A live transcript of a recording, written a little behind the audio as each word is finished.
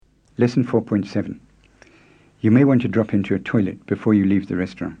Lesson 4.7. You may want to drop into a toilet before you leave the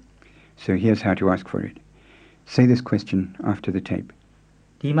restaurant. So here's how to ask for it. Say this question after the tape.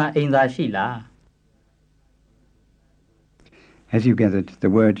 ဒီမှာအိမ်သာရှိလား As you gathered, the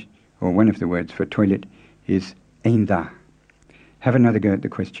word, or one of the words for toilet, is ainda. Have another go at the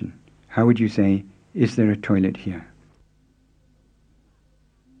question. How would you say, is there a toilet here?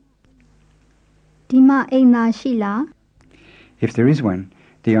 ဒီမှာအိမ်သာရှိလား If there is one,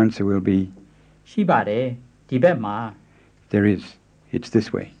 the answer will be, ရှိပါတယ်ဒီဘက်မှာ there is, it's this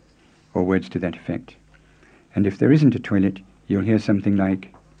way, or words to that effect. And if there isn't a toilet, you'll hear something like,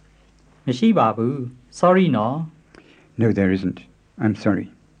 မရှိပါဘူး sorry နော် no, there isn't. I'm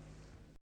sorry.